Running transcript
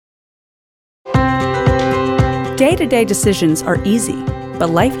day-to-day decisions are easy, but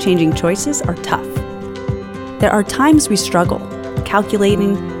life-changing choices are tough. There are times we struggle,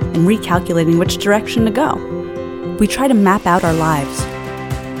 calculating and recalculating which direction to go. We try to map out our lives.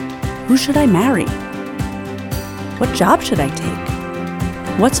 Who should I marry? What job should I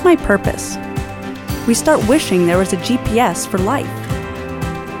take? What's my purpose? We start wishing there was a GPS for life.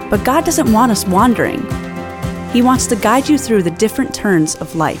 But God doesn't want us wandering. He wants to guide you through the different turns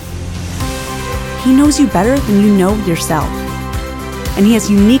of life. He knows you better than you know yourself, and He has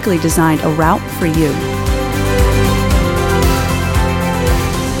uniquely designed a route for you.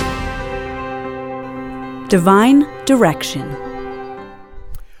 Divine Direction.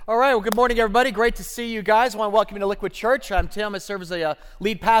 All right, well, good morning, everybody. Great to see you guys. I want to welcome you to Liquid Church. I'm Tim. I serve as a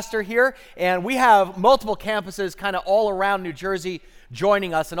lead pastor here, and we have multiple campuses kind of all around New Jersey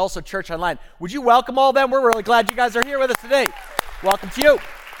joining us, and also Church Online. Would you welcome all of them? We're really glad you guys are here with us today. Welcome to you.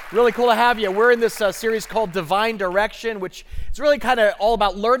 Really cool to have you. We're in this series called Divine Direction, which is really kind of all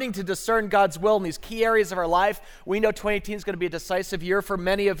about learning to discern God's will in these key areas of our life. We know 2018 is going to be a decisive year for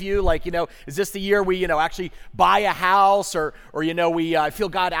many of you. Like, is this the year we, actually buy a house, or we feel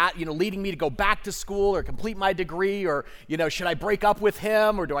God leading me to go back to school or complete my degree, or should I break up with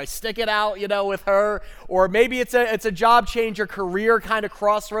him, or do I stick it out, with her, or maybe it's a job change or career kind of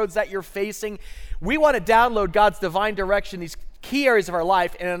crossroads that you're facing. We want to download God's divine direction, these key areas of our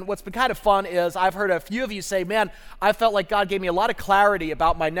life. And what's been kind of fun is I've heard a few of you say, man, I felt like God gave me a lot of clarity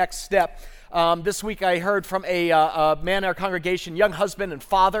about my next step. This week I heard from a man in our congregation, young husband and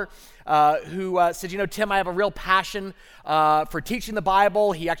father, who said, Tim, I have a real passion for teaching the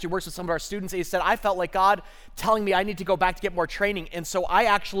Bible. He actually works with some of our students. He said, I felt like God telling me I need to go back to get more training. And so I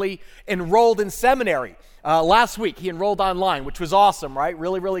actually enrolled in seminary. Last week, he enrolled online, which was awesome, right?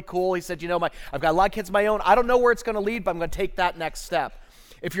 Really, really cool. He said, I've got a lot of kids of my own. I don't know where it's going to lead, but I'm going to take that next step.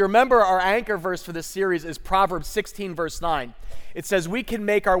 If you remember, our anchor verse for this series is Proverbs 16, verse 9. It says, we can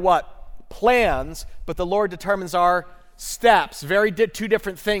make our what? Plans, but the Lord determines our steps. Two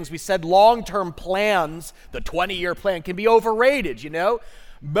different things. We said long-term plans, the 20-year plan, can be overrated,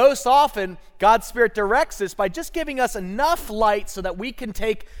 Most often, God's Spirit directs us by just giving us enough light so that we can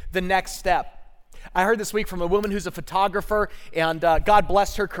take the next step. I heard this week from a woman who's a photographer, and God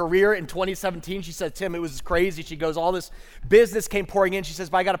blessed her career in 2017. She said, Tim, it was crazy. She goes, all this business came pouring in. She says,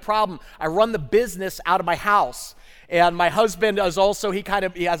 but I got a problem. I run the business out of my house. And my husband is also, he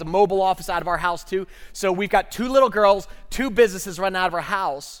has a mobile office out of our house too. So we've got two little girls, two businesses run out of our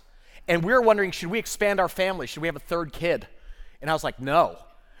house. And we were wondering, should we expand our family? Should we have a third kid? And I was like, no,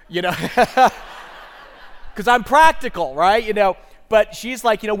 because I'm practical, right? But she's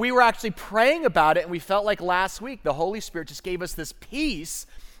like, we were actually praying about it, and we felt like last week the Holy Spirit just gave us this peace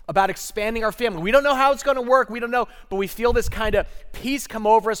about expanding our family. We don't know how it's going to work. We don't know, but we feel this kind of peace come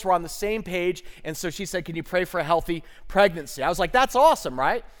over us. We're on the same page. And so she said, can you pray for a healthy pregnancy? I was like, that's awesome,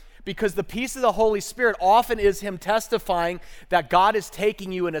 right? Because the peace of the Holy Spirit often is Him testifying that God is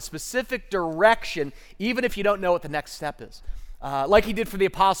taking you in a specific direction, even if you don't know what the next step is. Like He did for the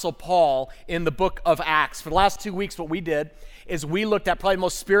Apostle Paul in the book of Acts. For the last 2 weeks, what we did is we looked at probably the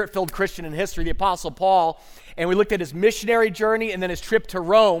most spirit-filled Christian in history, the Apostle Paul, and we looked at his missionary journey and then his trip to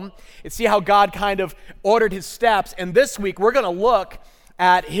Rome and see how God kind of ordered his steps. And this week, we're going to look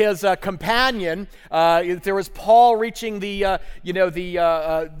at his companion. There was Paul reaching the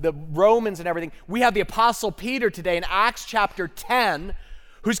Romans and everything. We have the Apostle Peter today in Acts chapter 10,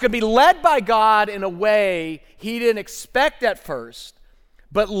 who's going to be led by God in a way he didn't expect at first,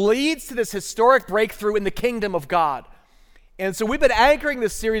 but leads to this historic breakthrough in the kingdom of God. And so we've been anchoring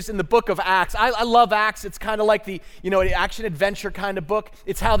this series in the book of Acts. I love Acts. It's kind of like the, action-adventure kind of book.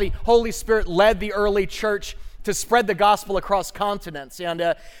 It's how the Holy Spirit led the early church to spread the gospel across continents.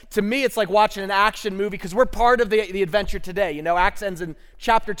 And to me, it's like watching an action movie because we're part of the adventure today. Acts ends in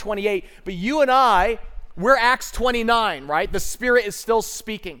chapter 28. But you and I, we're Acts 29, right? The Spirit is still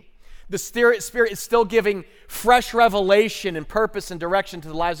speaking. The Spirit is still giving fresh revelation and purpose and direction to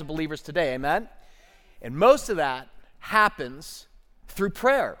the lives of believers today. Amen? And most of that happens through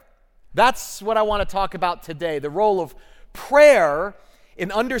prayer. That's what I want to talk about today, the role of prayer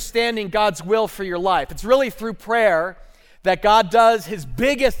in understanding God's will for your life. It's really through prayer that God does His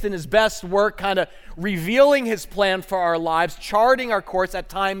biggest and His best work, kind of revealing His plan for our lives, charting our course, at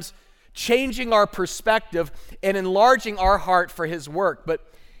times changing our perspective and enlarging our heart for His work. But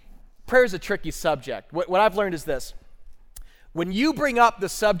prayer is a tricky subject. What I've learned is this. When you bring up the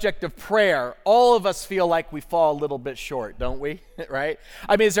subject of prayer, all of us feel like we fall a little bit short, don't we? Right?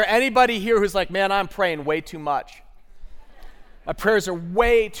 I mean, is there anybody here who's like, man, I'm praying way too much? My prayers are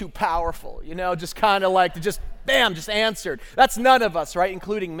way too powerful, just kind of like, just bam, just answered. That's none of us, right?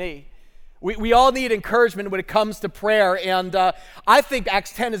 Including me. We all need encouragement when it comes to prayer, and I think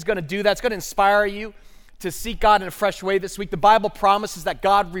Acts 10 is going to do that. It's going to inspire you to seek God in a fresh way this week. The Bible promises that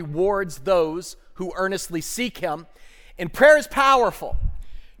God rewards those who earnestly seek Him, and prayer is powerful.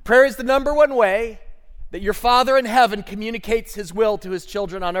 Prayer is the number one way that your Father in heaven communicates His will to His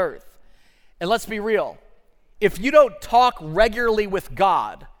children on earth. And let's be real. If you don't talk regularly with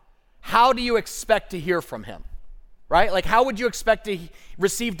God, how do you expect to hear from Him? Right? Like, how would you expect to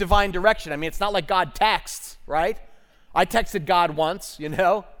receive divine direction? I mean, it's not like God texts, right? I texted God once,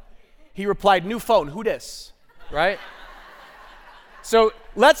 He replied, "New phone, who dis?" Right? So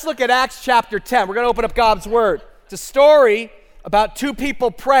let's look at Acts chapter 10. We're going to open up God's Word. It's a story about two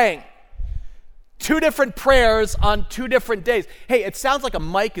people praying. Two different prayers on two different days. Hey, it sounds like a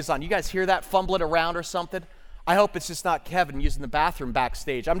mic is on. You guys hear that fumbling around or something? I hope it's just not Kevin using the bathroom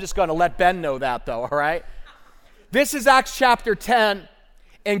backstage. I'm just going to let Ben know that, though, all right? This is Acts chapter 10,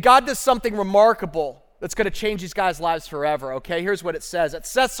 and God does something remarkable that's going to change these guys' lives forever, okay? Here's what it says. At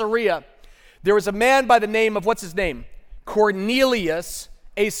Caesarea, there was a man by the name of, what's his name? Cornelius,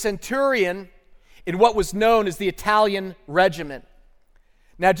 a centurion in what was known as the Italian regiment.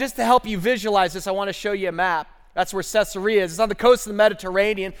 Now, just to help you visualize this, I want to show you a map. That's where Caesarea is. It's on the coast of the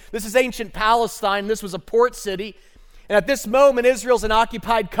Mediterranean. This is ancient Palestine. This was a port city. And at this moment, Israel's an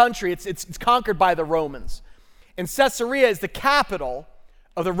occupied country. It's conquered by the Romans. And Caesarea is the capital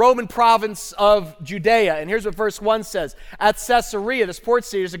of the Roman province of Judea. And here's what verse 1 says. At Caesarea, this port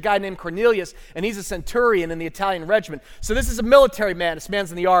city, there's a guy named Cornelius, and he's a centurion in the Italian regiment. So this is a military man. This man's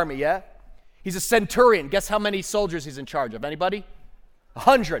in the army, yeah? He's a centurion. Guess how many soldiers he's in charge of? Anybody?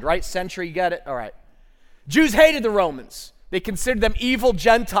 100, right? Century, you get it? All right. Jews hated the Romans. They considered them evil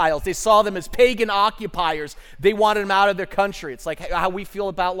Gentiles. They saw them as pagan occupiers. They wanted them out of their country. It's like how we feel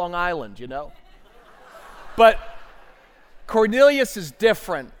about Long Island, But Cornelius is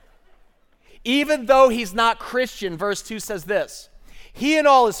different. Even though he's not Christian, verse 2 says this, he and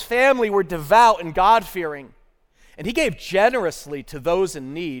all his family were devout and God-fearing, and he gave generously to those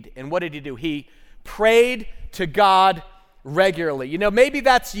in need. And what did he do? He prayed to God regularly. Maybe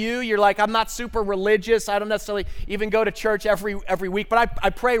that's you. You're like, I'm not super religious. I don't necessarily even go to church every week, but I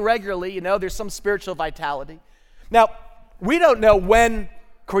pray regularly. There's some spiritual vitality. Now, we don't know when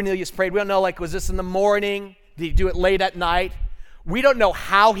Cornelius prayed. We don't know, was this in the morning? Did he do it late at night? We don't know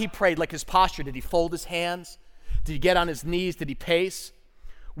how he prayed, like his posture. Did he fold his hands? Did he get on his knees? Did he pace?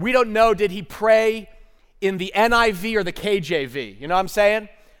 We don't know, did he pray in the NIV or the KJV? You know what I'm saying?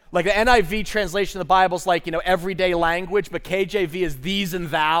 Like the NIV translation of the Bible is like, everyday language, but KJV is these and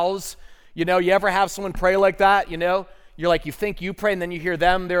thous. You ever have someone pray like that, You're like, you think you pray, and then you hear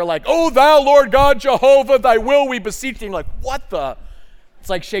them, they're like, "Oh, thou Lord God Jehovah, thy will we beseech thee." And you're like, what the? It's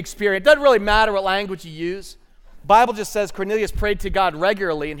like Shakespeare. It doesn't really matter what language you use. The Bible just says Cornelius prayed to God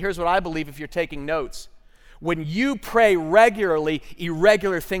regularly, and here's what I believe if you're taking notes. When you pray regularly,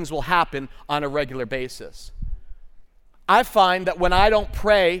 irregular things will happen on a regular basis. I find that when I don't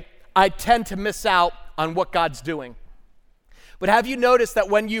pray, I tend to miss out on what God's doing. But have you noticed that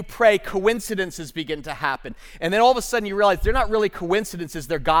when you pray, coincidences begin to happen? And then all of a sudden you realize they're not really coincidences,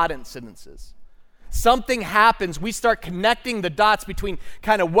 they're God incidences. Something happens, we start connecting the dots between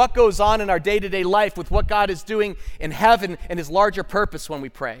kind of what goes on in our day-to-day life with what God is doing in heaven and His larger purpose when we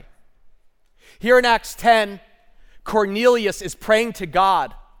pray. Here in Acts 10, Cornelius is praying to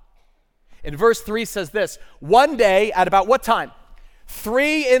God. And verse 3 says this, one day at about what time?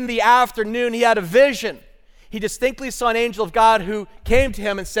 3 p.m, he had a vision. He distinctly saw an angel of God who came to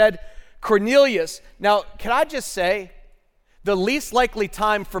him and said, "Cornelius." Now, can I just say, the least likely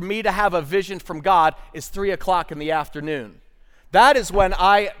time for me to have a vision from God is 3 p.m. That is when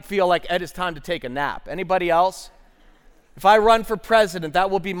I feel like it is time to take a nap. Anybody else? If I run for president, that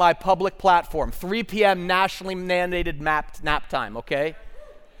will be my public platform. 3 p.m. nationally mandated nap time, okay?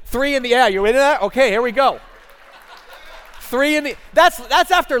 3 in the air, you into that? Okay, here we go. 3 in the,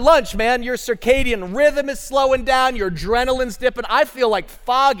 that's after lunch, man. Your circadian rhythm is slowing down, your adrenaline's dipping. I feel like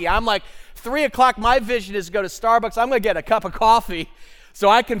foggy. I'm like, 3 o'clock, my vision is to go to Starbucks. I'm going to get a cup of coffee so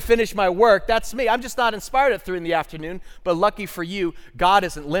I can finish my work. That's me. I'm just not inspired at 3 p.m, but lucky for you, God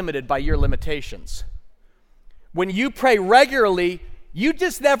isn't limited by your limitations. When you pray regularly, you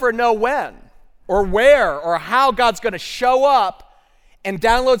just never know when or where or how God's going to show up and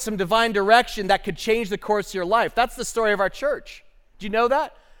download some divine direction that could change the course of your life. That's the story of our church. Do you know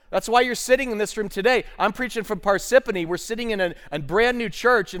that? That's why you're sitting in this room today. I'm preaching from Parsippany. We're sitting in a brand new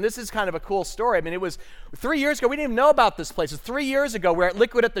church, and this is kind of a cool story. I mean, it was 3 years ago. We didn't even know about this place. It was 3 years ago. We're at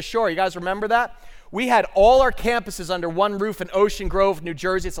Liquid at the Shore. You guys remember that? We had all our campuses under one roof in Ocean Grove, New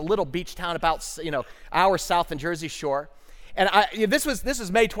Jersey. It's a little beach town about, hour south in Jersey Shore. And this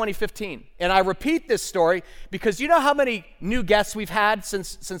was May 2015. And I repeat this story because you know how many new guests we've had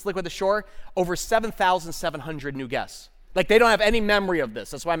since Liquid the Shore? Over 7,700 new guests. Like, they don't have any memory of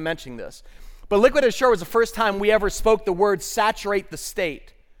this. That's why I'm mentioning this. But Liquid the Shore was the first time we ever spoke the word saturate the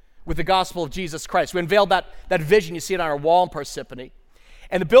state with the gospel of Jesus Christ. We unveiled that vision. You see it on our wall in Parsippany.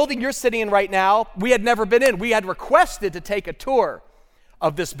 And the building you're sitting in right now, we had never been in. We had requested to take a tour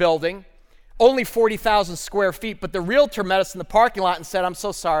of this building. Only 40,000 square feet, but the realtor met us in the parking lot and said, I'm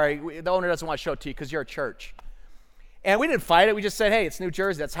so sorry, the owner doesn't want to show it to you because you're a church. And we didn't fight it. We just said, hey, it's New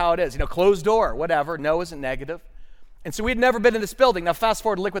Jersey. That's how it is. Closed door, whatever. No isn't negative. And so we had never been in this building. Now, fast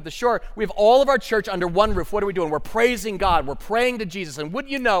forward to Liquid the Shore. We have all of our church under one roof. What are we doing? We're praising God. We're praying to Jesus. And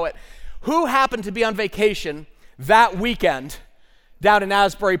wouldn't you know it, who happened to be on vacation that weekend down in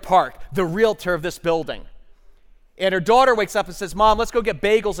Asbury Park? The realtor of this building. And her daughter wakes up and says, Mom, let's go get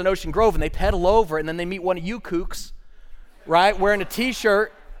bagels in Ocean Grove. And they pedal over, and then they meet one of you kooks, right, wearing a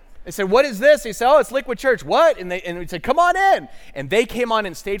T-shirt. They said, what is this? He said, oh, it's Liquid Church. What? And we said, come on in. And they came on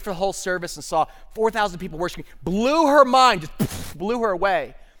and stayed for the whole service and saw 4,000 people worshiping. Blew her mind, just blew her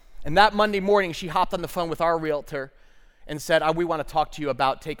away. And that Monday morning, she hopped on the phone with our realtor and said, we want to talk to you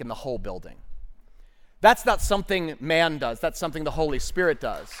about taking the whole building. That's not something man does. That's something the Holy Spirit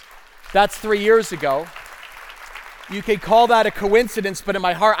does. That's 3 years ago. You can call that a coincidence, but in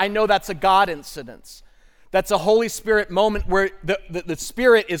my heart, I know that's a God incidence. That's a Holy Spirit moment where the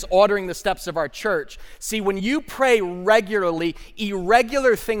Spirit is ordering the steps of our church. See, when you pray regularly,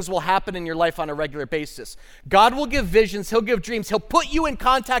 irregular things will happen in your life on a regular basis. God will give visions, He'll give dreams, He'll put you in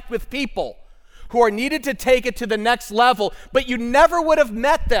contact with people who are needed to take it to the next level, but you never would have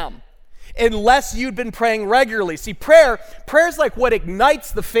met them unless you'd been praying regularly. See, prayer is like what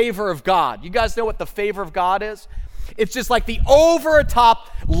ignites the favor of God. You guys know what the favor of God is? It's just like the over-the-top,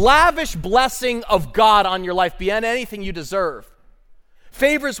 lavish blessing of God on your life beyond anything you deserve.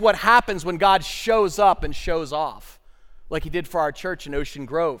 Favor is what happens when God shows up and shows off, like He did for our church in Ocean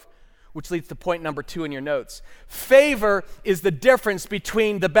Grove, which leads to point number 2 in your notes. Favor is the difference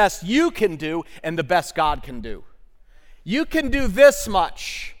between the best you can do and the best God can do. You can do this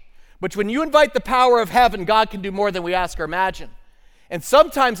much, but when you invite the power of heaven, God can do more than we ask or imagine. And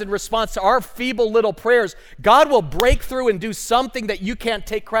sometimes in response to our feeble little prayers, God will break through and do something that you can't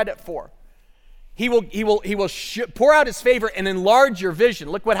take credit for. He will pour out His favor and enlarge your vision.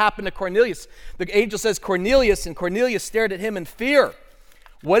 Look what happened to Cornelius. The angel says, Cornelius, and Cornelius stared at him in fear.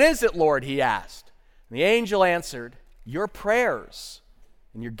 What is it, Lord? He asked. And the angel answered, your prayers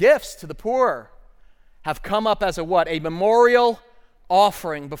and your gifts to the poor have come up as a what? A memorial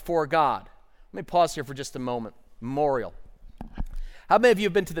offering before God. Let me pause here for just a moment. Memorial. How many of you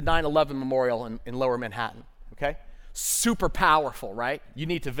have been to the 9/11 Memorial in Lower Manhattan? Okay? Super powerful, right? You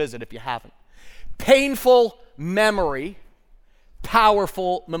need to visit if you haven't. Painful memory,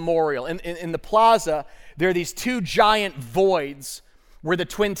 powerful memorial. In the plaza, there are these 2 giant voids where the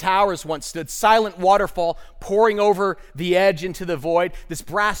Twin Towers once stood. Silent waterfall pouring over the edge into the void. This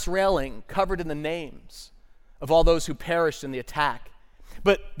brass railing covered in the names of all those who perished in the attack.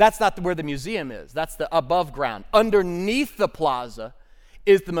 But that's not where the museum is. That's the above ground. Underneath the plaza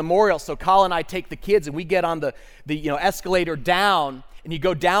is the memorial. So Colin and I take the kids and we get on the escalator down, and you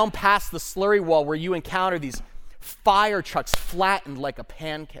go down past the slurry wall where you encounter these fire trucks flattened like a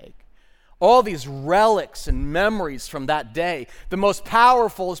pancake. All these relics and memories from that day. The most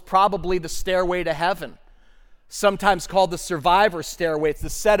powerful is probably the stairway to heaven, sometimes called the survivor stairway. It's the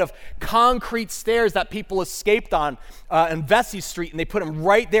set of concrete stairs that people escaped on Vesey Street, and they put them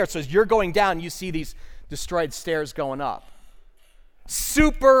right there. So as you're going down, you see these destroyed stairs going up.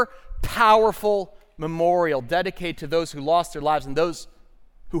 Super powerful memorial dedicated to those who lost their lives and those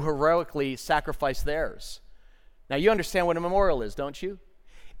who heroically sacrificed theirs. Now, you understand what a memorial is, don't you?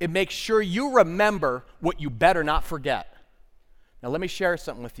 It makes sure you remember what you better not forget. Now, let me share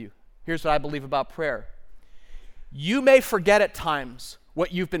something with you. Here's what I believe about prayer. You may forget at times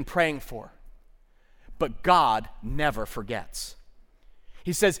what you've been praying for, but God never forgets.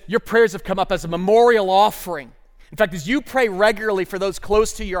 He says, your prayers have come up as a memorial offering. In fact, as you pray regularly for those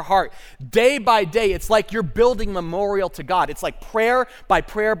close to your heart, day by day, it's like you're building memorial to God. It's like prayer by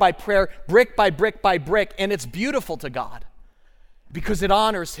prayer by prayer, brick by brick by brick, and it's beautiful to God because it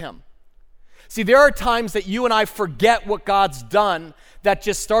honors Him. See, there are times that you and I forget what God's done that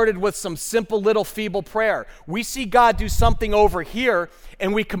just started with some simple little feeble prayer. We see God do something over here,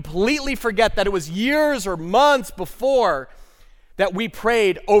 and we completely forget that it was years or months before that we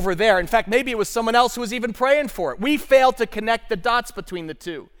prayed over there. In fact, maybe it was someone else who was even praying for it. We fail to connect the dots between the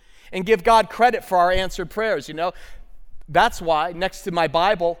two and give God credit for our answered prayers, That's why, next to my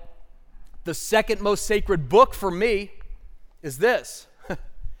Bible, the second most sacred book for me is this.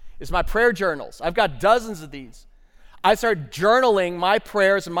 It's my prayer journals. I've got dozens of these. I started journaling my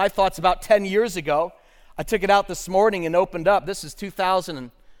prayers and my thoughts about 10 years ago. I took it out this morning and opened up. This is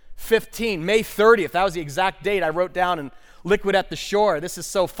 2015, May 30th. That was the exact date I wrote down in Liquid at the Shore. This is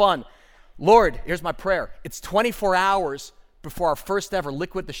so fun. Lord, here's my prayer. It's 24 hours before our first ever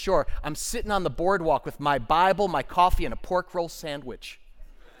Liquid at the Shore. I'm sitting on the boardwalk with my Bible, my coffee, and a pork roll sandwich.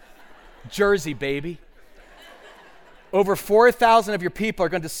 Jersey, baby. Over 4,000 of your people are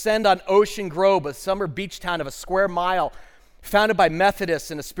going to descend on Ocean Grove, a summer beach town of a square mile, founded by Methodists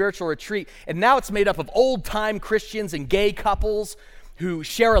in a spiritual retreat. And now it's made up of old-time Christians and gay couples who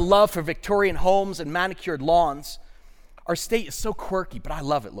share a love for Victorian homes and manicured lawns. Our state is so quirky, but I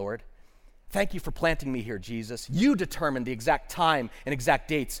love it, Lord. Thank you for planting me here, Jesus. You determined the exact time and exact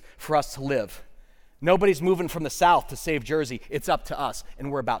dates for us to live. Nobody's moving from the south to save Jersey. It's up to us, and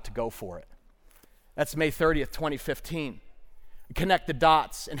we're about to go for it. That's May 30th, 2015. Connect the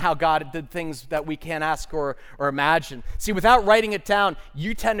dots and how God did things that we can't ask or imagine. See, without writing it down,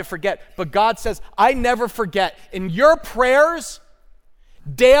 you tend to forget. But God says, I never forget. And your prayers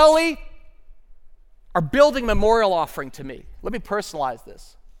daily are building memorial offering to me. Let me personalize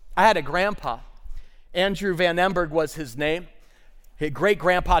this. I had a grandpa. Andrew Van Emberg was his name.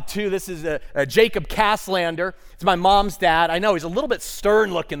 Great-grandpa, too. This is a Jacob Casslander. It's my mom's dad. I know, he's a little bit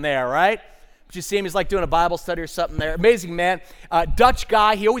stern-looking there, right? But you see him, he's like doing a Bible study or something there. Amazing man. Dutch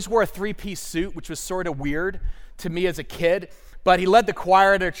guy. He always wore a three-piece suit, which was sort of weird to me as a kid. But he led the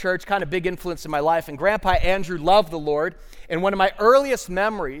choir at our church, kind of big influence in my life. And Grandpa Andrew loved the Lord. And one of my earliest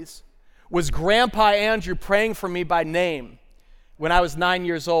memories was Grandpa Andrew praying for me by name when I was 9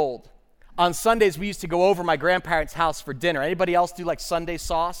 years old. On Sundays, we used to go over my grandparents' house for dinner. Anybody else do like Sunday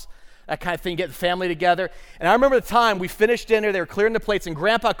sauce? That kind of thing, get the family together. And I remember the time we finished dinner, they were clearing the plates, and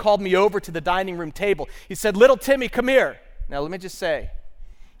Grandpa called me over to the dining room table. He said, little Timmy, come here. Now, let me just say,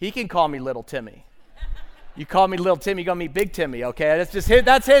 he can call me little Timmy. You call me little Timmy, you're going to meet Big Timmy, okay?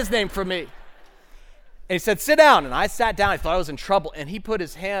 That's his name for me. And he said, sit down. And I sat down. I thought I was in trouble. And he put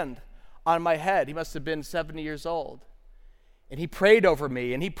his hand on my head. He must have been 70 years old. And he prayed over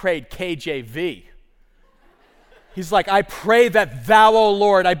me, and he prayed KJV. He's like, I pray that thou, O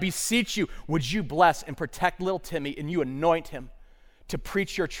Lord, I beseech you, would you bless and protect little Timmy, and you anoint him to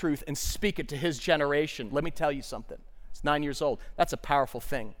preach your truth and speak it to his generation. Let me tell you something. He's 9 years old. That's a powerful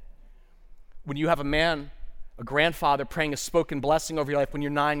thing. When you have a man, a grandfather, praying a spoken blessing over your life when you're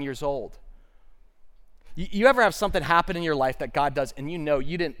 9 years old. You ever have something happen in your life that God does, and you know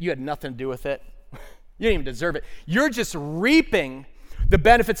you had nothing to do with it? You didn't even deserve it. You're just reaping the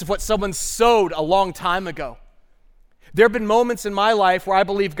benefits of what someone sowed a long time ago. There have been moments in my life where I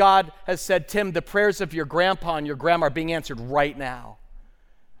believe God has said, Tim, the prayers of your grandpa and your grandma are being answered right now.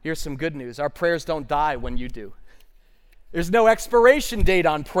 Here's some good news. Our prayers don't die when you do. There's no expiration date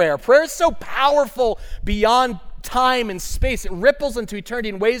on prayer. Prayer is so powerful beyond time and space. It ripples into eternity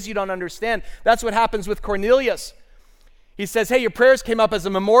in ways you don't understand. That's what happens with Cornelius. He says, hey, your prayers came up as a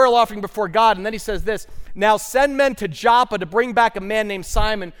memorial offering before God. And then he says this, now send men to Joppa to bring back a man named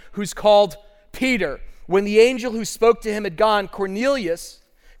Simon who's called Peter. When the angel who spoke to him had gone, Cornelius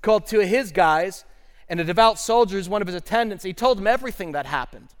called two of his guys and a devout soldier who's one of his attendants. He told them everything that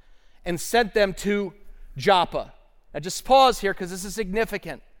happened and sent them to Joppa. Now just pause here because this is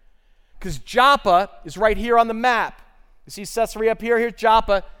significant. Because Joppa is right here on the map. You see Caesarea up here? Here's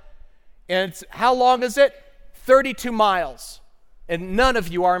Joppa. And how long is it? 32 miles. And none of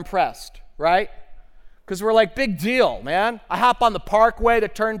you are impressed, right? Because we're like, big deal, man. I hop on the parkway, the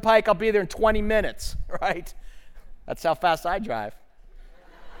turnpike, I'll be there in 20 minutes, right? That's how fast I drive.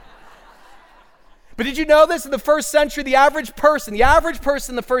 But did you know this? In the first century, the average person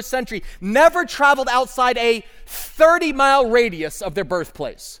in the first century never traveled outside a 30-mile radius of their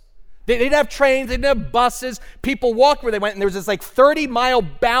birthplace. They didn't have trains, they didn't have buses. People walked where they went, and there was this like 30-mile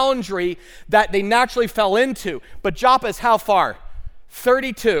boundary that they naturally fell into. But Joppa is how far?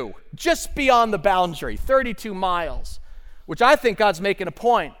 32, just beyond the boundary, 32 miles, which I think God's making a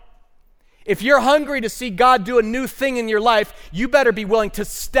point. If you're hungry to see God do a new thing in your life, you better be willing to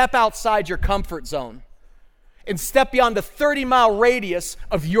step outside your comfort zone and step beyond the 30-mile radius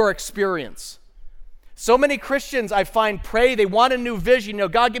of your experience. So many Christians I find pray, they want a new vision.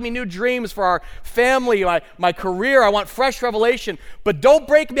 God, give me new dreams for our family, my career. I want fresh revelation, but don't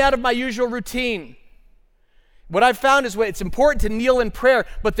break me out of my usual routine. What I've found is it's important to kneel in prayer,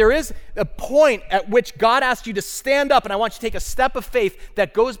 but there is a point at which God asks you to stand up, and I want you to take a step of faith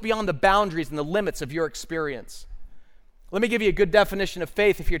that goes beyond the boundaries and the limits of your experience. Let me give you a good definition of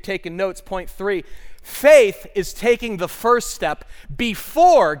faith if you're taking notes. Point 3, faith is taking the first step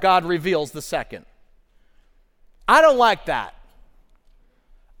before God reveals the second. I don't like that.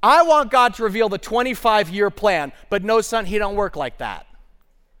 I want God to reveal the 25-year plan, but no, son, he don't work like that.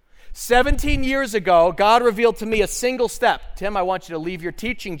 17 years ago, God revealed to me a single step. Tim, I want you to leave your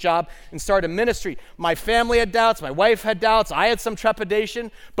teaching job and start a ministry. My family had doubts. My wife had doubts. I had some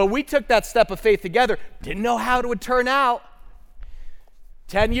trepidation. But we took that step of faith together. Didn't know how it would turn out.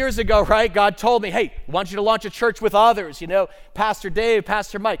 10 years ago, right, God told me, hey, I want you to launch a church with others. Pastor Dave,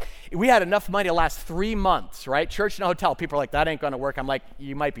 Pastor Mike. We had enough money to last 3 months, right? Church in a hotel. People are like, that ain't going to work. I'm like,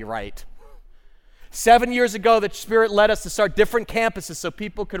 you might be right. 7 years ago, the Spirit led us to start different campuses so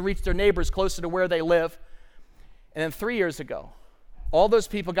people could reach their neighbors closer to where they live. And then 3 years ago, all those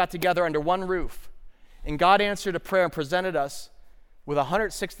people got together under one roof, and God answered a prayer and presented us with a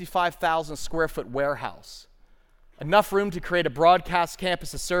 165,000 square foot warehouse. Enough room to create a broadcast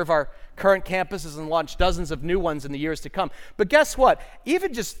campus to serve our current campuses and launch dozens of new ones in the years to come. But guess what?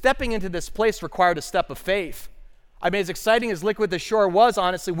 Even just stepping into this place required a step of faith. I mean, as exciting as Liquid the Shore was,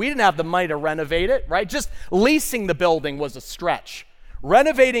 honestly, we didn't have the money to renovate it, right? Just leasing the building was a stretch.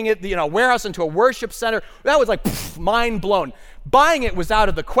 Renovating it, warehouse into a worship center, that was like mind blown. Buying it was out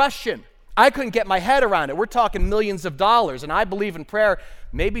of the question. I couldn't get my head around it. We're talking millions of dollars, and I believe in prayer,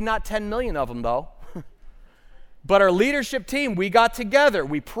 maybe not 10 million of them, though. But our leadership team, we got together,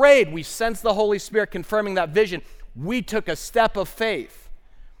 we prayed, we sensed the Holy Spirit confirming that vision. We took a step of faith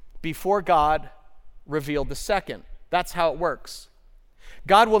before God revealed the second. That's how it works.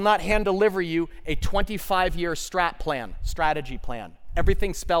 God will not hand deliver you a 25-year strategy plan,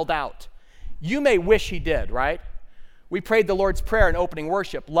 everything spelled out. You may wish he did, right? We prayed the Lord's Prayer in opening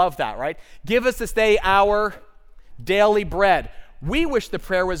worship. Love that, right? Give us this day our daily bread. We wish the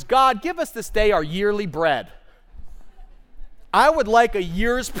prayer was, God, give us this day our yearly bread. I would like a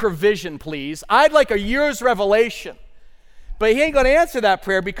year's provision, please. I'd like a year's revelation. But he ain't going to answer that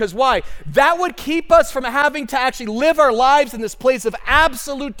prayer because why? That would keep us from having to actually live our lives in this place of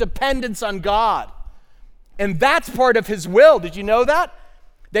absolute dependence on God. And that's part of his will. Did you know that?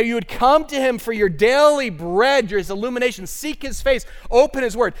 That you would come to him for your daily bread, his illumination, seek his face, open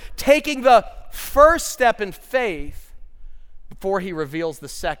his word, taking the first step in faith before he reveals the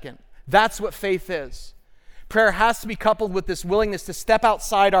second. That's what faith is. Prayer has to be coupled with this willingness to step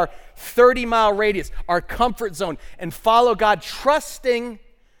outside our 30-mile radius, our comfort zone, and follow God, trusting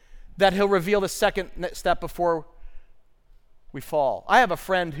that he'll reveal the second step before we fall. I have a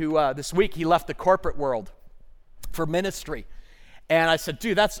friend who this week, he left the corporate world for ministry. And I said,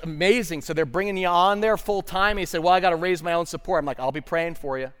 dude, that's amazing. So they're bringing you on there full time. He said, well, I got to raise my own support. I'm like, I'll be praying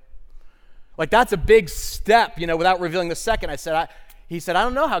for you. Like, that's a big step, without revealing the second. He said, I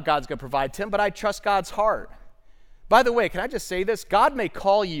don't know how God's going to provide, Tim, but I trust God's heart. By the way, can I just say this? God may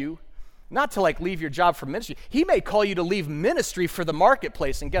call you not to leave your job for ministry. He may call you to leave ministry for the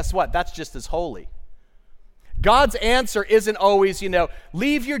marketplace. And guess what? That's just as holy. God's answer isn't always,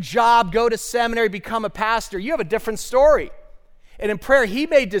 leave your job, go to seminary, become a pastor. You have a different story. And in prayer, he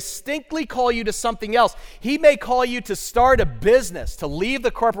may distinctly call you to something else. He may call you to start a business, to leave the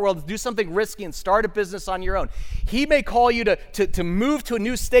corporate world, to do something risky and start a business on your own. He may call you to move to a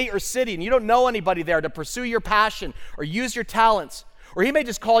new state or city and you don't know anybody there, to pursue your passion or use your talents. Or he may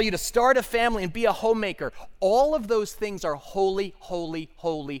just call you to start a family and be a homemaker. All of those things are holy, holy,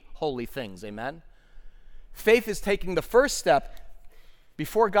 holy, holy things. Amen? Faith is taking the first step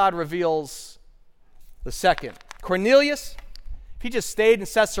before God reveals the second. Cornelius, if he just stayed in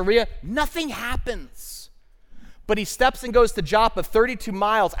Caesarea, nothing happens. But he steps and goes to Joppa, 32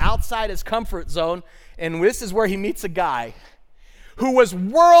 miles outside his comfort zone, and this is where he meets a guy who was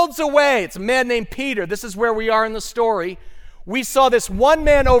worlds away. It's a man named Peter. This is where we are in the story. We saw this one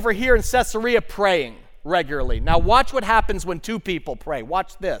man over here in Caesarea praying regularly. Now watch what happens when two people pray.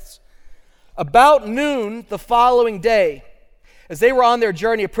 Watch this. About noon the following day, as they were on their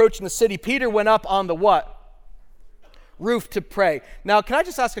journey approaching the city, Peter went up on the what? Roof to pray. Now, can I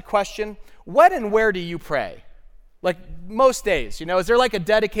just ask a question? When and where do you pray? Like most days, is there a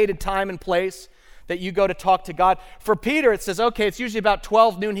dedicated time and place that you go to talk to God? For Peter, it says, okay, it's usually about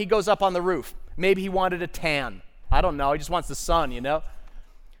 12 noon, he goes up on the roof. Maybe he wanted a tan. I don't know, he just wants the sun,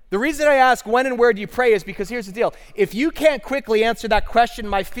 The reason I ask when and where do you pray is because here's the deal. If you can't quickly answer that question,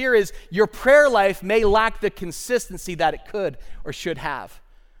 my fear is your prayer life may lack the consistency that it could or should have.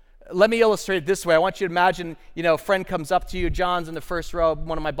 Let me illustrate it this way. I want you to imagine, a friend comes up to you. John's in the first row,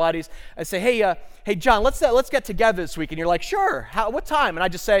 one of my buddies. I say, hey, John, let's get together this week. And you're like, sure. What time? And I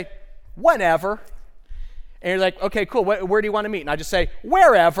just say, whenever. And you're like, okay, cool. Where do you want to meet? And I just say,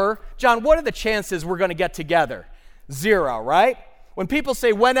 wherever. John, what are the chances we're going to get together? 0, right? When people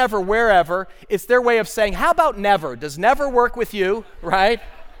say whenever, wherever, it's their way of saying, how about never? Does never work with you, right?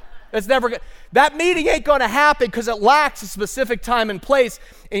 That meeting ain't going to happen because it lacks a specific time and place.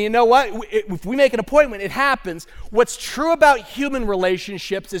 And you know what? If we make an appointment, it happens. What's true about human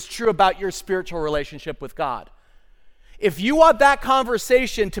relationships is true about your spiritual relationship with God. If you want that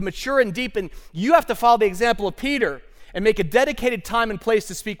conversation to mature and deepen, you have to follow the example of Peter and make a dedicated time and place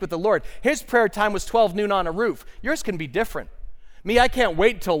to speak with the Lord. His prayer time was 12 noon on a roof. Yours can be different. Me, I can't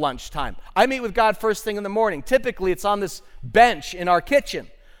wait until lunchtime. I meet with God first thing in the morning. Typically, it's on this bench in our kitchen.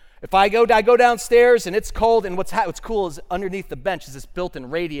 If I go downstairs and it's cold, and what's cool is underneath the bench is this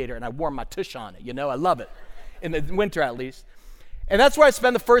built-in radiator, and I warm my tush on it. I love it, in the winter at least. And that's where I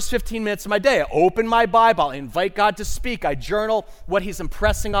spend the first 15 minutes of my day. I open my Bible, I invite God to speak, I journal what he's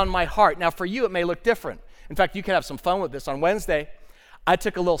impressing on my heart. Now for you, it may look different. In fact, you can have some fun with this. On Wednesday, I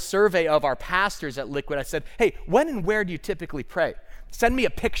took a little survey of our pastors at Liquid. I said, hey, when and where do you typically pray? Send me a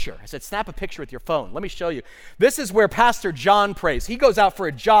picture. I said, snap a picture with your phone. Let me show you. This is where Pastor John prays. He goes out for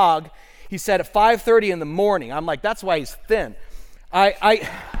a jog, he said, at 5:30 in the morning. I'm like, that's why he's thin.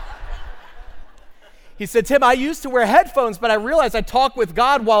 He said, Tim, I used to wear headphones, but I realized I talk with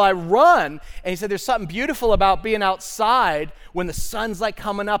God while I run. And he said, there's something beautiful about being outside when the sun's like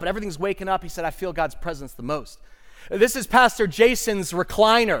coming up and everything's waking up. He said, I feel God's presence the most. This is Pastor Jason's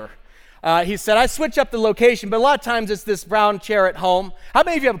recliner. He said, I switch up the location, but a lot of times it's this brown chair at home. How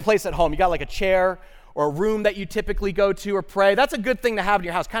many of you have a place at home? You got like a chair or a room that you typically go to or pray? That's a good thing to have in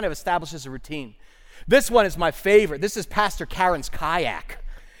your house, kind of establishes a routine. This one is my favorite. This is Pastor Karen's kayak.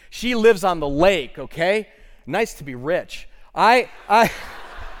 She lives on the lake, okay? Nice to be rich. I'm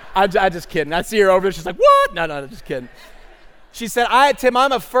just kidding. I see her over there. She's like, what? No, just kidding. She said, Tim,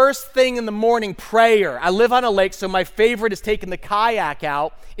 I'm a first thing in the morning prayer. I live on a lake, so my favorite is taking the kayak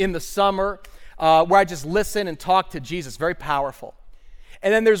out in the summer where I just listen and talk to Jesus. Very powerful.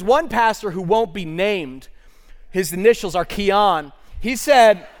 And then there's one pastor who won't be named. His initials are Keon. He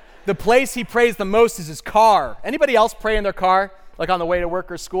said the place he prays the most is his car. Anybody else pray in their car? Like on the way to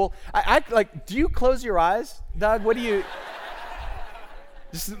work or school? Do you close your eyes, Doug? What do you...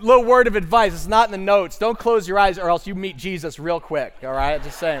 Just a little word of advice. It's not in the notes. Don't close your eyes or else you meet Jesus real quick, all right?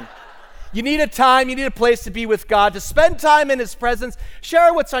 Just saying. You need a time, you need a place to be with God, to spend time in his presence,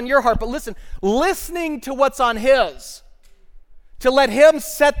 share what's on your heart, but listen, listening to what's on his, to let him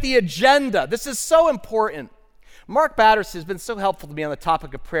set the agenda. This is so important. Mark Batterson has been so helpful to me on the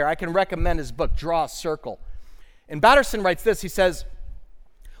topic of prayer. I can recommend his book, Draw a Circle. And Batterson writes this, he says,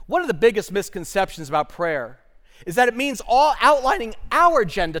 one of the biggest misconceptions about prayer is that it means all outlining our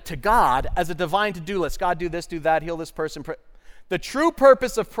agenda to God as a divine to-do list. God, do this, do that, heal this person. The true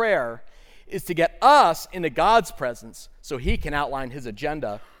purpose of prayer is to get us into God's presence so he can outline his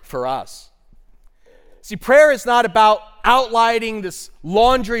agenda for us. See, prayer is not about outlining this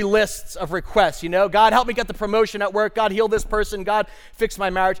laundry lists of requests. God, help me get the promotion at work. God, heal this person. God, fix my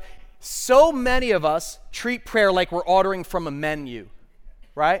marriage. So many of us treat prayer like we're ordering from a menu,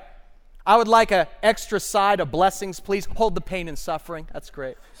 right? I would like an extra side of blessings, please. Hold the pain and suffering. That's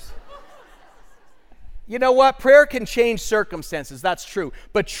great. You know what? Prayer can change circumstances. That's true.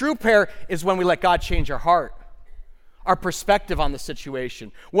 But true prayer is when we let God change our heart, our perspective on the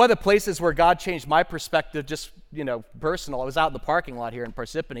situation. One of the places where God changed my perspective, just, personal, I was out in the parking lot here in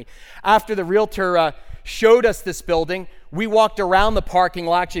Parsippany. After the realtor showed us this building, we walked around the parking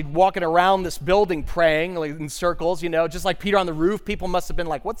lot, actually walking around this building praying like in circles, just like Peter on the roof. People must have been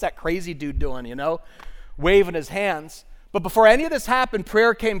like, what's that crazy dude doing, waving his hands. But before any of this happened,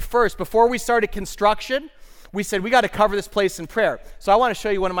 prayer came first. Before we started construction, we said, we got to cover this place in prayer. So I want to show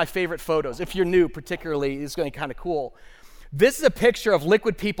you one of my favorite photos. If you're new, particularly, it's going to be kind of cool. This is a picture of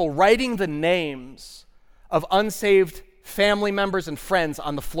Liquid people writing the names of unsaved family members and friends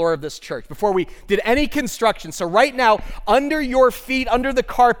on the floor of this church before we did any construction. So right now, under your feet, under the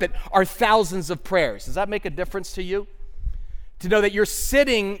carpet, are thousands of prayers. Does that make a difference to you? To know that you're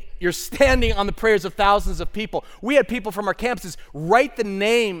standing on the prayers of thousands of people. We had people from our campuses write the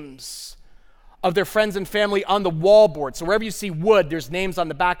names of their friends and family on the wall board. So wherever you see wood, there's names on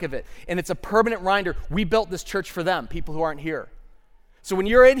the back of it. And it's a permanent reminder, we built this church for them, people who aren't here. So when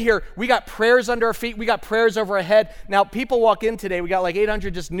you're in here, we got prayers under our feet, we got prayers over our head. Now, people walk in today, we got like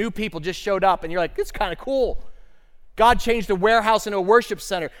 800 just new people just showed up, and you're like, it's kind of cool. God changed a warehouse into a worship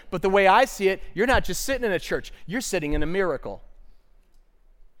center. But the way I see it, you're not just sitting in a church, you're sitting in a miracle.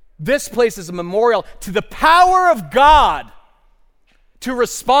 This place is a memorial to the power of God to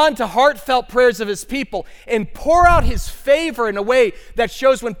respond to heartfelt prayers of his people and pour out his favor in a way that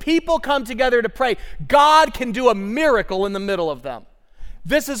shows when people come together to pray, God can do a miracle in the middle of them.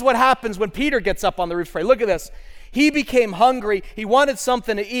 This is what happens when Peter gets up on the roof to pray. Look at this. He became hungry. He wanted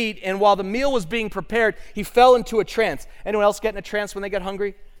something to eat. And while the meal was being prepared, he fell into a trance. Anyone else get in a trance when they get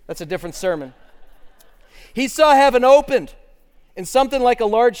hungry? That's a different sermon. He saw heaven opened, and something like a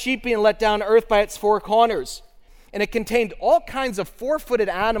large sheep being let down to earth by its four corners. And it contained all kinds of four-footed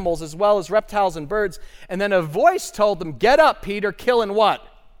animals as well as reptiles and birds. And then a voice told them, "Get up, Peter, kill and what?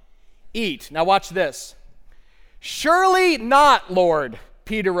 Eat." Now watch this. "Surely not, Lord,"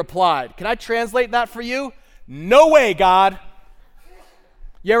 Peter replied. Can I translate that for you? No way, God.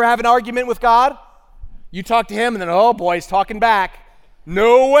 You ever have an argument with God? You talk to him and then, oh boy, he's talking back.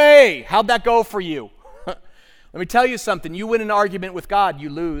 No way. How'd that go for you? Let me tell you something. You win an argument with God, you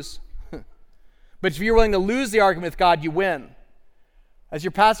lose. But if you're willing to lose the argument with God, you win. As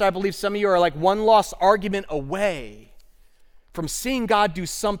your pastor, I believe some of you are like one lost argument away from seeing God do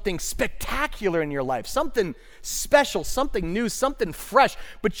something spectacular in your life, something special, something new, something fresh.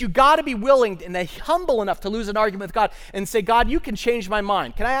 But you got to be willing and humble enough to lose an argument with God and say, "God, you can change my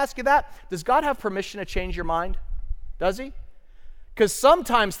mind." Can I ask you that? Does God have permission to change your mind? Does he? Because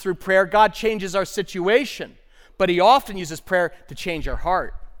sometimes through prayer, God changes our situation, but he often uses prayer to change our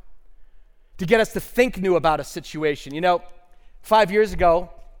heart, to get us to think new about a situation. 5 years ago,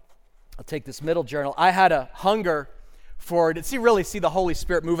 I'll take this middle journal, I had a hunger to really see the Holy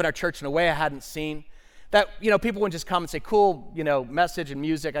Spirit move in our church in a way I hadn't seen. That, people wouldn't just come and say, cool, message and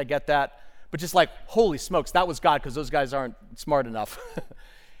music, I get that. But just like, holy smokes, that was God, because those guys aren't smart enough.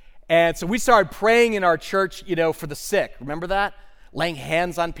 And so we started praying in our church, for the sick. Remember that? Laying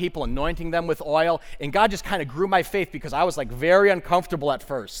hands on people, anointing them with oil. And God just kind of grew my faith because I was like very uncomfortable at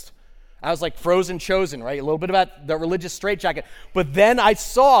first. I was like frozen chosen, right? A little bit about the religious straitjacket. But then I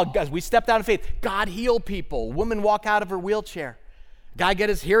saw, as we stepped out in faith, God heal people. Woman walk out of her wheelchair. Guy get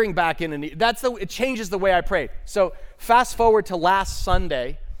his hearing back in. And it changes the way I pray. So fast forward to last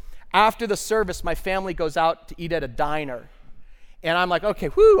Sunday. After the service, my family goes out to eat at a diner. And I'm like, okay,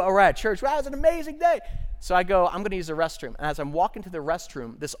 all right, church. Wow, it was an amazing day. So I go, I'm going to use the restroom. And as I'm walking to the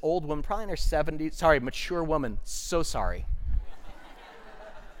restroom, this old woman, probably in her 70s, mature woman, so sorry.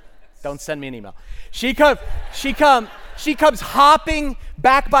 Don't send me an email. She comes hopping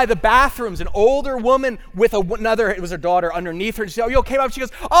back by the bathrooms, an older woman with another, it was her daughter, underneath her. She said, "Are you okay, Mom?" She goes,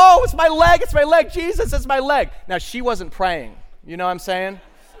 "Oh, it's my leg, Jesus, it's my leg." Now, she wasn't praying. You know what I'm saying?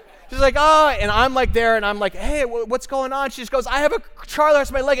 She's like, "Oh," and I'm like there, and I'm like, "Hey, what's going on?" She just goes, "I have a Charlie horse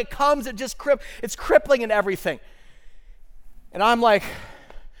in my leg. It's crippling and everything." And I'm like,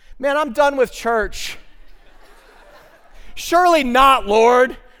 man, I'm done with church. Surely not,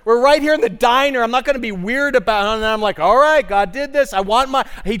 Lord. We're right here in the diner. I'm not going to be weird about it. And I'm like, all right, God did this.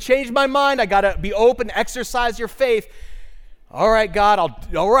 He changed my mind. I got to be open, exercise your faith. All right, God,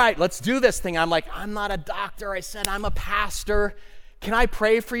 all right, let's do this thing. I'm like, I'm not a doctor. I said, I'm a pastor. Can I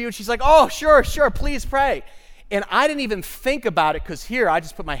pray for you? And she's like, oh, sure, please pray. And I didn't even think about it because here, I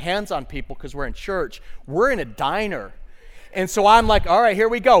just put my hands on people because we're in church. We're in a diner. And so I'm like, all right, here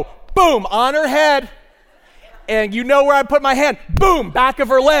we go. Boom, on her head. And you know where I put my hand? Boom, back of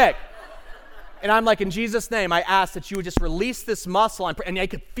her leg. And I'm like, in Jesus' name, I ask that you would just release this muscle. And I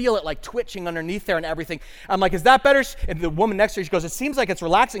could feel it like twitching underneath there and everything. I'm like, is that better? And the woman next to her, she goes, it seems like it's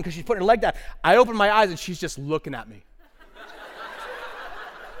relaxing because she's putting her leg down. I open my eyes and she's just looking at me.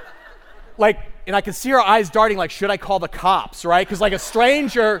 And I can see her eyes darting like, should I call the cops, right? Because like a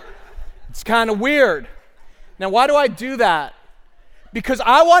stranger, it's kind of weird. Now, why do I do that? Because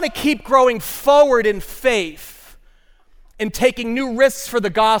I want to keep growing forward in faith and taking new risks for the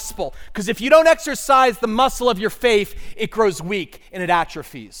gospel. Because if you don't exercise the muscle of your faith, it grows weak and it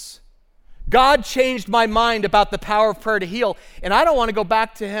atrophies. God changed my mind about the power of prayer to heal, and I don't want to go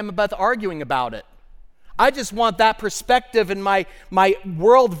back to him about arguing about it. I just want that perspective in my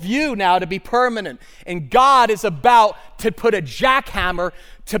worldview now to be permanent. And God is about to put a jackhammer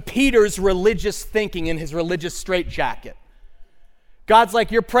to Peter's religious thinking in his religious straitjacket. God's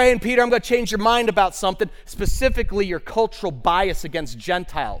like, you're praying, Peter, I'm going to change your mind about something, specifically your cultural bias against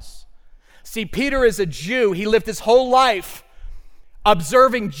Gentiles. See, Peter is a Jew. He lived his whole life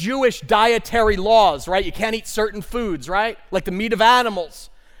observing Jewish dietary laws, right? You can't eat certain foods, right? Like the meat of animals.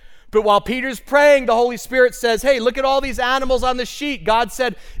 But while Peter's praying, the Holy Spirit says, hey, look at all these animals on the sheet. God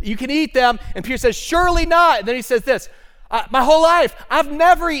said, you can eat them. And Peter says, surely not. And then he says this, my whole life, I've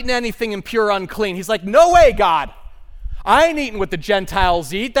never eaten anything impure or unclean. He's like, no way, God. I ain't eating what the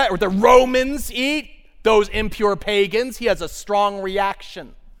Gentiles eat, or the Romans eat, those impure pagans. He has a strong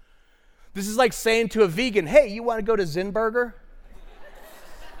reaction. This is like saying to a vegan, hey, you want to go to Zinburger?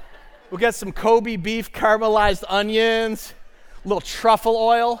 We'll get some Kobe beef, caramelized onions, a little truffle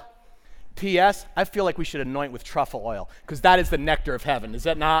oil. P.S. I feel like we should anoint with truffle oil because that is the nectar of heaven. Is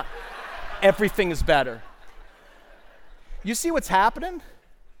that not? Everything is better. You see what's happening?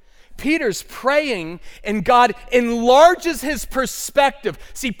 Peter's praying, and God enlarges his perspective.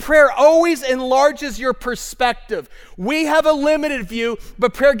 See, prayer always enlarges your perspective. We have a limited view,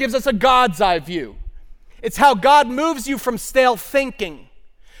 but prayer gives us a God's eye view. It's how God moves you from stale thinking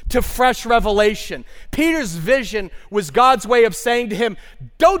to fresh revelation. Peter's vision was God's way of saying to him,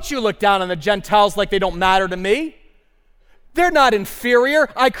 don't you look down on the Gentiles like they don't matter to me. They're not inferior.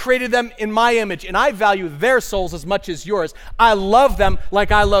 I created them in my image, and I value their souls as much as yours. I love them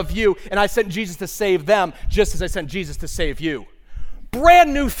like I love you, and I sent Jesus to save them just as I sent Jesus to save you.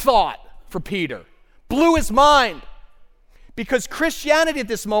 Brand new thought for Peter. Blew his mind. Because Christianity at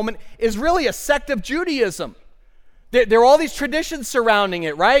this moment is really a sect of Judaism. There are all these traditions surrounding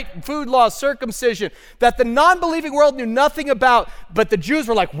it, right? Food laws, circumcision, that the non-believing world knew nothing about, but the Jews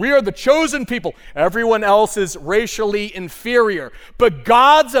were like, we are the chosen people. Everyone else is racially inferior. But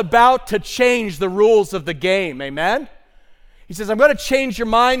God's about to change the rules of the game, amen? He says, I'm going to change your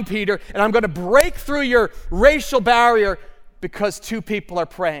mind, Peter, and I'm going to break through your racial barrier because two people are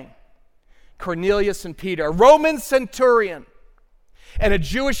praying. Cornelius and Peter, a Roman centurion and a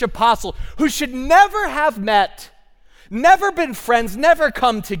Jewish apostle who should never have met, never been friends, never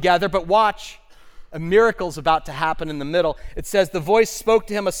come together, but watch, a miracle's about to happen in the middle. It says, the voice spoke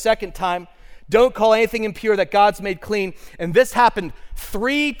to him a second time, don't call anything impure that God's made clean. And this happened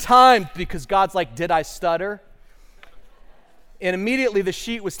 3 times because God's like, did I stutter? And immediately the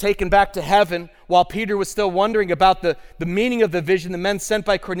sheet was taken back to heaven. While Peter was still wondering about the meaning of the vision, the men sent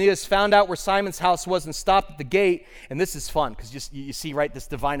by Cornelius found out where Simon's house was and stopped at the gate. And this is fun because you see, right, this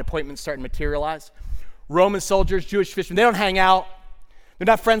divine appointment starting to materialize. Roman soldiers, Jewish fishermen, they don't hang out. They're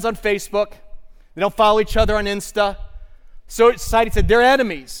not friends on Facebook. They don't follow each other on Insta. So society said they're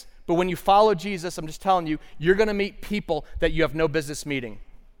enemies. But when you follow Jesus, I'm just telling you, you're going to meet people that you have no business meeting.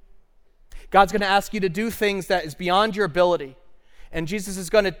 God's going to ask you to do things that is beyond your ability. And Jesus is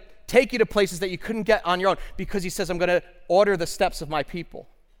going to take you to places that you couldn't get on your own because he says, I'm going to order the steps of my people.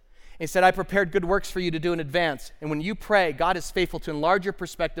 He said, I prepared good works for you to do in advance. And when you pray, God is faithful to enlarge your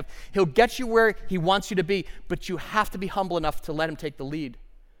perspective. He'll get you where he wants you to be, but you have to be humble enough to let him take the lead.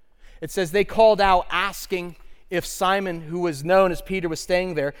 It says they called out asking if Simon, who was known as Peter, was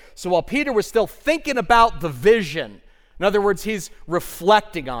staying there. So while Peter was still thinking about the vision, in other words, he's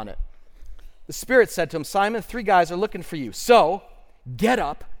reflecting on it, the Spirit said to him, Simon, 3 guys are looking for you. So get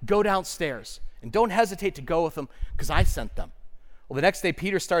up, go downstairs, and don't hesitate to go with them because I sent them. Well, the next day,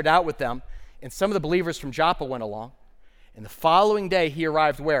 Peter started out with them, and some of the believers from Joppa went along. And the following day, he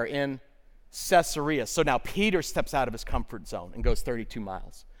arrived where? In Caesarea. So now Peter steps out of his comfort zone and goes 32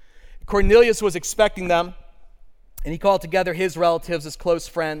 miles. Cornelius was expecting them, and he called together his relatives, his close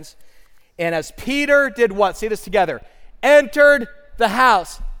friends. And as Peter did what? Say this together. Entered the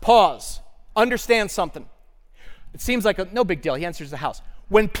house. Pause. Understand something. It seems like no big deal. He enters the house.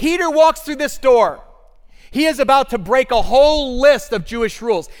 When Peter walks through this door, he is about to break a whole list of Jewish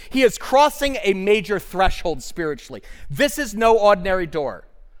rules. He is crossing a major threshold spiritually. This is no ordinary door.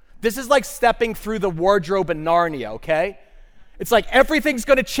 This is like stepping through the wardrobe in Narnia, okay? It's like everything's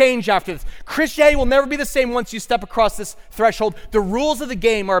going to change after this. Christianity will never be the same once you step across this threshold. The rules of the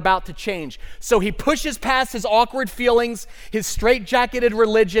game are about to change. So he pushes past his awkward feelings, his straitjacketed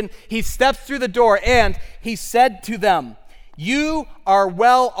religion. He steps through the door, and he said to them, you are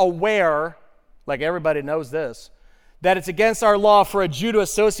well aware, like everybody knows this, that it's against our law for a Jew to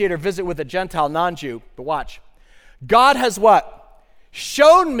associate or visit with a Gentile non-Jew. But watch. God has what?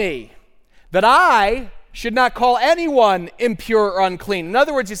 Shown me that I should not call anyone impure or unclean. In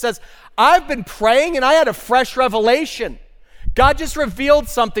other words, he says, I've been praying and I had a fresh revelation. God just revealed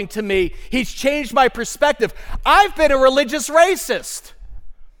something to me. He's changed my perspective. I've been a religious racist.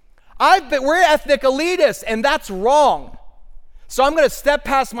 We're ethnic elitists, and that's wrong. So I'm going to step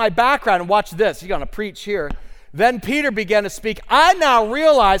past my background and watch this. You're going to preach here. Then Peter began to speak. I now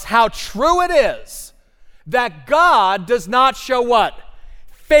realize how true it is that God does not show what?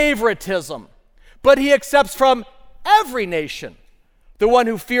 Favoritism. But he accepts from every nation the one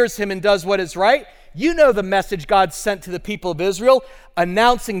who fears him and does what is right. You know the message God sent to the people of Israel,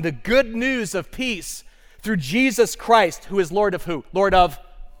 announcing the good news of peace through Jesus Christ, who is Lord of who? Lord of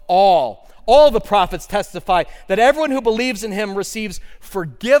all. All the prophets testify that everyone who believes in him receives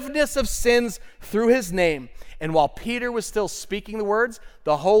forgiveness of sins through his name. And while Peter was still speaking the words,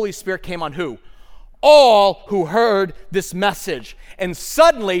 the Holy Spirit came on who? All who heard this message. And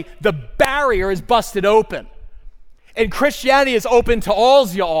suddenly the barrier is busted open. And Christianity is open to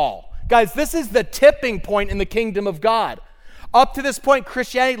all. Guys, this is the tipping point in the kingdom of God. Up to this point,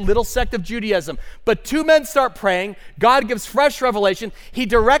 Christianity, little sect of Judaism. But two men start praying. God gives fresh revelation. He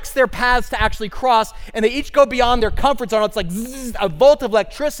directs their paths to actually cross, and they each go beyond their comfort zone. It's like zzz, a bolt of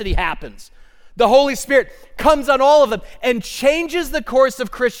electricity happens. The Holy Spirit comes on all of them and changes the course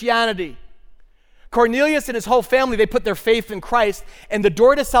of Christianity. Cornelius and his whole family, they put their faith in Christ, and the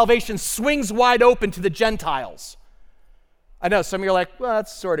door to salvation swings wide open to the Gentiles. I know some of you are like, well,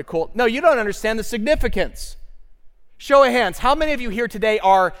 that's sort of cool. No, you don't understand the significance. Show of hands. How many of you here today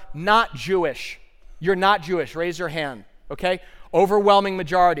are not Jewish? You're not Jewish. Raise your hand, okay? Overwhelming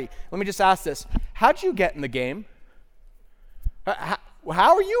majority. Let me just ask this. How'd you get in the game? How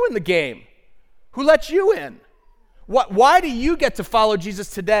are you in the game? Who let you in? Why do you get to follow Jesus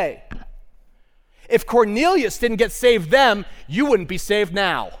today? If Cornelius didn't get saved then, you wouldn't be saved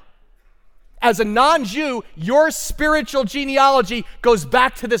now. As a non-Jew, your spiritual genealogy goes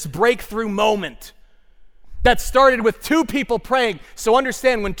back to this breakthrough moment that started with two people praying. So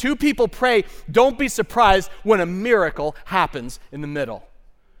understand, when two people pray, don't be surprised when a miracle happens in the middle.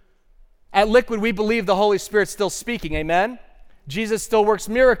 At Liquid, we believe the Holy Spirit's still speaking, amen? Jesus still works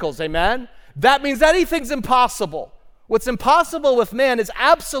miracles, amen? That means anything's impossible. What's impossible with man is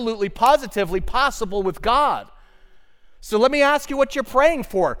absolutely, positively possible with God. So let me ask you what you're praying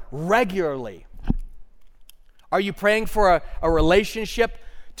for regularly. Are you praying for a relationship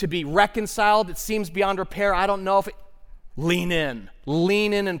to be reconciled? It seems beyond repair. I don't know if lean in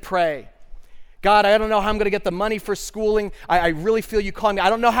and pray. God, I don't know how I'm going to get the money for schooling. I really feel you calling me. I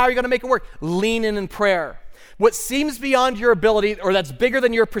don't know how you're going to make it work. Lean in prayer. What seems beyond your ability, or that's bigger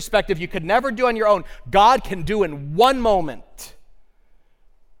than your perspective, you could never do on your own, God can do in one moment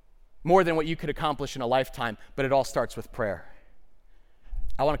more than what you could accomplish in a lifetime, but it all starts with prayer.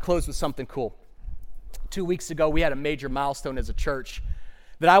 I want to close with something cool. 2 weeks ago, we had a major milestone as a church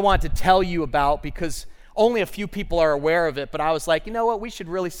that I want to tell you about because only a few people are aware of it, but I was like, you know what, we should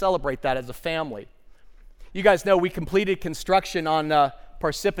really celebrate that as a family. You guys know we completed construction on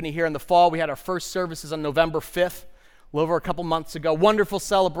Parsippany here in the fall. We had our first services on November 5th, a little over a couple months ago. Wonderful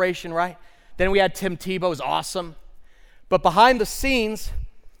celebration, right? Then we had Tim Tebow, it was awesome. But behind the scenes,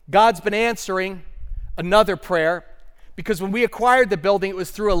 God's been answering another prayer, because when we acquired the building, it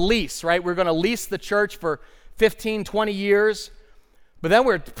was through a lease, right? We're going to lease the church for 15, 20 years. But then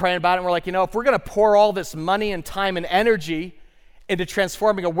we're praying about it, and we're like, you know, if we're going to pour all this money and time and energy into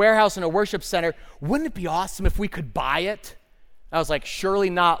transforming a warehouse and a worship center, wouldn't it be awesome if we could buy it? I was like, surely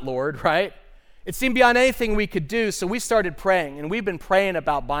not, Lord, right? It seemed beyond anything we could do, so we started praying, and we've been praying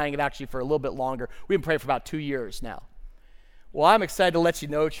about buying it actually for a little bit longer. We've been praying for about 2 years now. Well, I'm excited to let you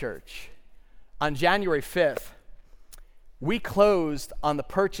know, church, on January 5th, we closed on the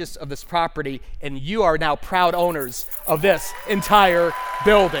purchase of this property, and you are now proud owners of this entire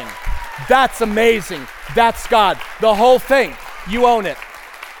building. That's amazing. That's God. The whole thing, you own it.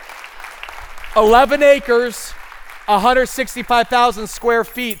 11 acres, 165,000 square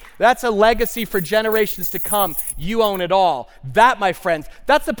feet. That's a legacy for generations to come. You own it all. That, my friends,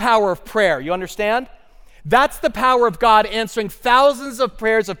 that's the power of prayer. You understand? That's the power of God answering thousands of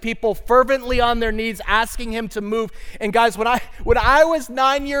prayers of people fervently on their knees, asking him to move. And guys, when I was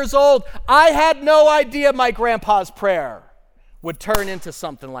 9 years old, I had no idea my grandpa's prayer would turn into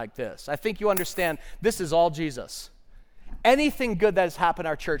something like this. I think you understand, this is all Jesus. Anything good that has happened in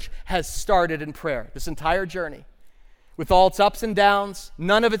our church has started in prayer, this entire journey. With all its ups and downs,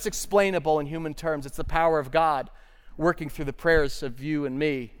 none of it's explainable in human terms. It's the power of God working through the prayers of you and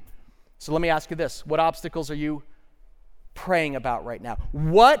me. So let me ask you this. What obstacles are you praying about right now?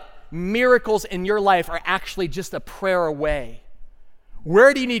 What miracles in your life are actually just a prayer away?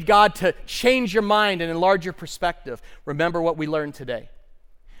 Where do you need God to change your mind and enlarge your perspective? Remember what we learned today.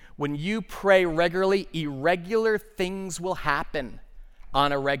 When you pray regularly, irregular things will happen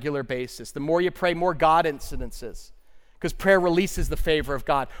on a regular basis. The more you pray, more God incidences, because prayer releases the favor of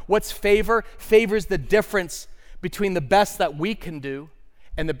God. What's favor? Favor is the difference between the best that we can do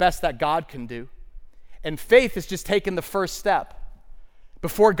and the best that God can do. And faith is just taking the first step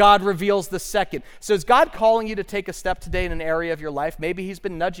before God reveals the second. So is God calling you to take a step today in an area of your life? Maybe he's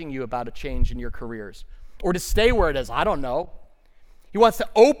been nudging you about a change in your careers, or to stay where it is. I don't know. He wants to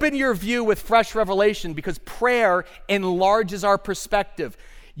open your view with fresh revelation, because prayer enlarges our perspective.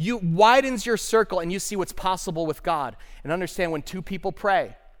 You widens your circle and you see what's possible with God. And understand, when two people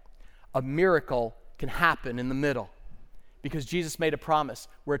pray, a miracle can happen in the middle. Because Jesus made a promise,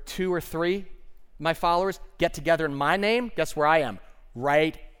 where 2 or 3, my followers, get together in my name, guess where I am?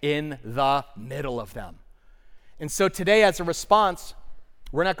 Right in the middle of them. And so today, as a response,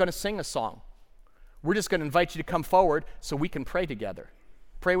 we're not going to sing a song. We're just going to invite you to come forward so we can pray together.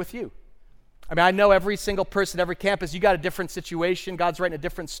 Pray with you. I mean, I know every single person, every campus, you got a different situation. God's writing a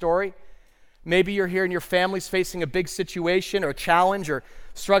different story. Maybe you're here and your family's facing a big situation or a challenge or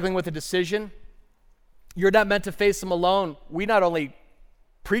struggling with a decision. You're not meant to face them alone. We not only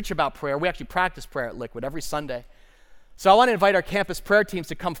preach about prayer, we actually practice prayer at Liquid every Sunday. So I want to invite our campus prayer teams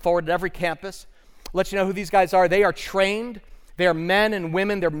to come forward at every campus. Let you know who these guys are. They are trained. They are men and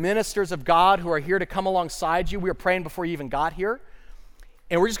women. They're ministers of God who are here to come alongside you. We were praying before you even got here.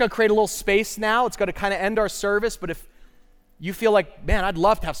 And we're just going to create a little space now. It's going to kind of end our service, but if you feel like, man, I'd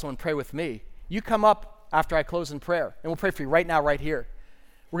love to have someone pray with me, you come up after I close in prayer, and we'll pray for you right now, right here.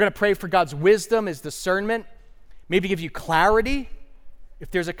 We're going to pray for God's wisdom, His discernment, maybe give you clarity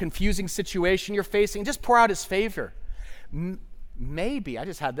if there's a confusing situation you're facing. Just pour out His favor. Maybe, I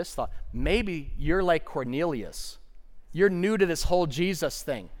just had this thought, maybe you're like Cornelius. You're new to this whole Jesus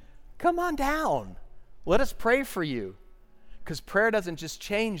thing. Come on down. Let us pray for you. Because prayer doesn't just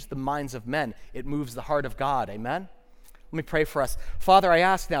change the minds of men, it moves the heart of God. Amen? Let me pray for us. Father, I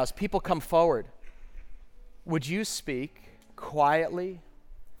ask now, as people come forward, would you speak quietly?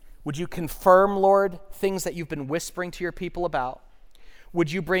 Would you confirm, Lord, things that you've been whispering to your people about?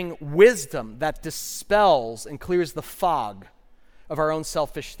 Would you bring wisdom that dispels and clears the fog of our own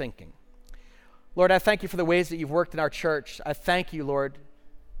selfish thinking? Lord, I thank you for the ways that you've worked in our church. I thank you, Lord.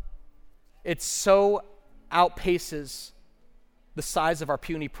 It so outpaces the size of our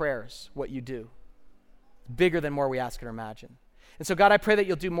puny prayers, what you do. Bigger than more we ask or imagine. And so, God, I pray that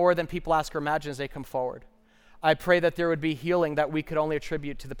you'll do more than people ask or imagine as they come forward. I pray that there would be healing that we could only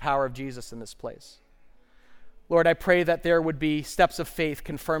attribute to the power of Jesus in this place. Lord, I pray that there would be steps of faith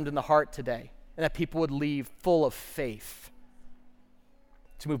confirmed in the heart today, and that people would leave full of faith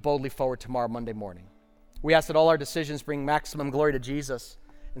to move boldly forward tomorrow, Monday morning. We ask that all our decisions bring maximum glory to Jesus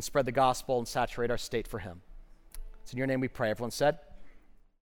and spread the gospel and saturate our state for him. It's in your name we pray. Everyone said?